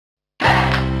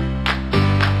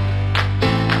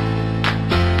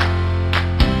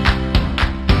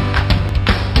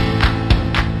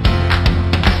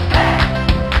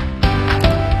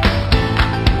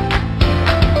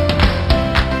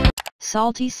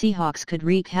Salty Seahawks could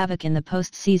wreak havoc in the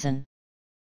postseason.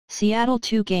 Seattle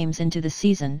 2 games into the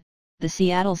season, the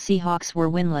Seattle Seahawks were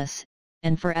winless,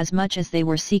 and for as much as they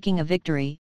were seeking a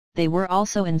victory, they were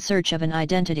also in search of an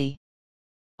identity.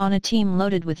 On a team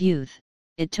loaded with youth,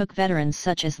 it took veterans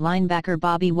such as linebacker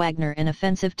Bobby Wagner and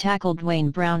offensive tackle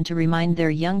Dwayne Brown to remind their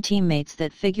young teammates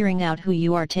that figuring out who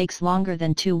you are takes longer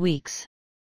than 2 weeks.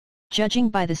 Judging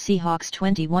by the Seahawks'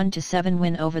 21-7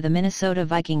 win over the Minnesota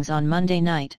Vikings on Monday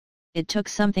night, it took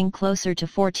something closer to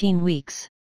 14 weeks.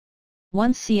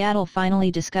 Once Seattle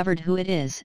finally discovered who it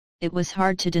is, it was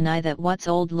hard to deny that what's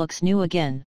old looks new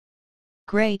again.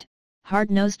 Great,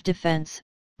 hard-nosed defense,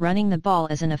 running the ball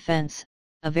as an offense,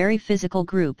 a very physical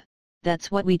group, that's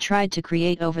what we tried to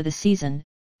create over the season,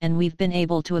 and we've been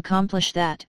able to accomplish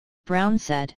that, Brown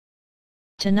said.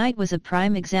 Tonight was a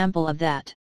prime example of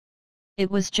that.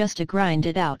 It was just a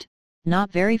grind-it-out,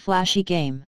 not very flashy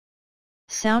game.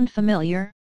 Sound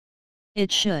familiar? It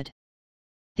should.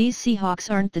 These Seahawks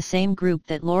aren't the same group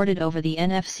that lorded over the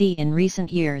NFC in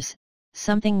recent years,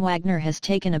 something Wagner has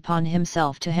taken upon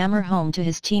himself to hammer home to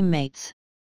his teammates.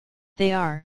 They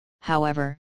are,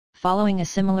 however, following a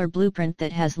similar blueprint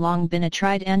that has long been a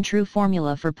tried-and-true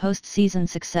formula for postseason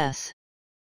success.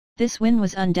 This win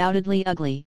was undoubtedly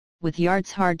ugly, with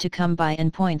yards hard to come by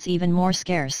and points even more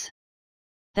scarce.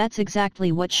 That's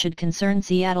exactly what should concern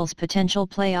Seattle's potential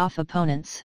playoff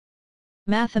opponents.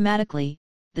 Mathematically,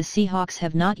 the Seahawks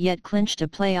have not yet clinched a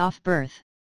playoff berth.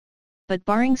 But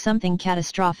barring something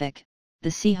catastrophic,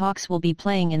 the Seahawks will be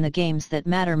playing in the games that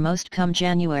matter most come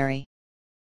January.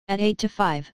 At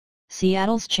 8-5,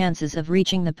 Seattle's chances of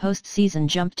reaching the postseason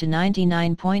jumped to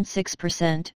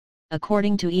 99.6%,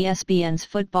 according to ESPN's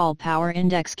Football Power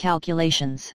Index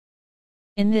calculations.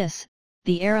 In this,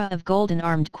 the era of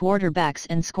golden-armed quarterbacks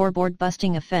and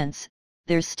scoreboard-busting offense,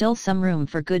 there's still some room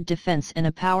for good defense and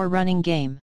a power-running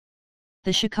game.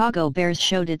 The Chicago Bears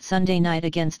showed it Sunday night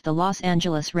against the Los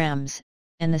Angeles Rams,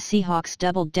 and the Seahawks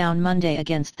doubled down Monday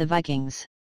against the Vikings.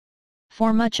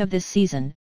 For much of this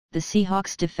season, the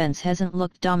Seahawks defense hasn't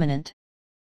looked dominant.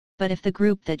 But if the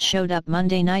group that showed up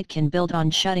Monday night can build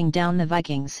on shutting down the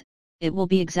Vikings, it will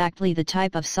be exactly the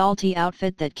type of salty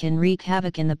outfit that can wreak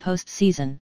havoc in the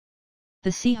postseason. The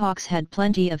Seahawks had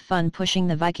plenty of fun pushing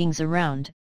the Vikings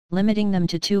around, limiting them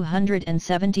to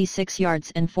 276 yards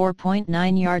and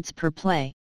 4.9 yards per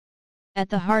play. At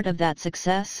the heart of that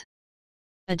success?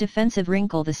 A defensive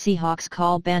wrinkle the Seahawks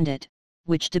call Bandit,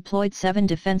 which deployed 7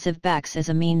 defensive backs as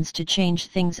a means to change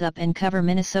things up and cover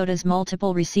Minnesota's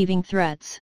multiple receiving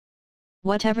threats.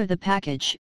 Whatever the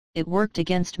package, it worked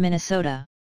against Minnesota.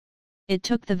 It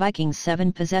took the Vikings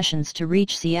 7 possessions to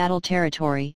reach Seattle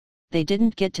territory. They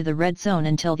didn't get to the red zone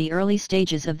until the early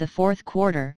stages of the fourth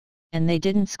quarter, and they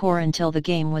didn't score until the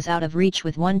game was out of reach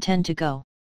with 1:10 to go.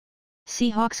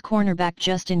 Seahawks cornerback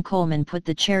Justin Coleman put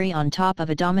the cherry on top of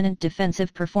a dominant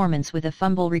defensive performance with a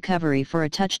fumble recovery for a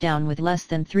touchdown with less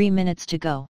than 3 minutes to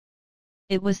go.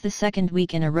 It was the second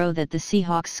week in a row that the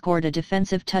Seahawks scored a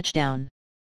defensive touchdown.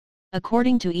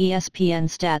 According to ESPN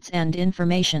Stats and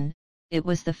Information, it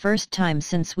was the first time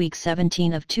since Week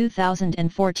 17 of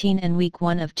 2014 and Week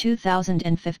 1 of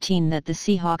 2015 that the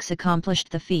Seahawks accomplished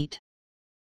the feat.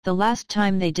 The last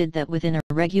time they did that within a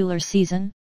regular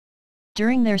season?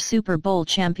 During their Super Bowl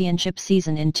championship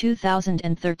season in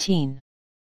 2013.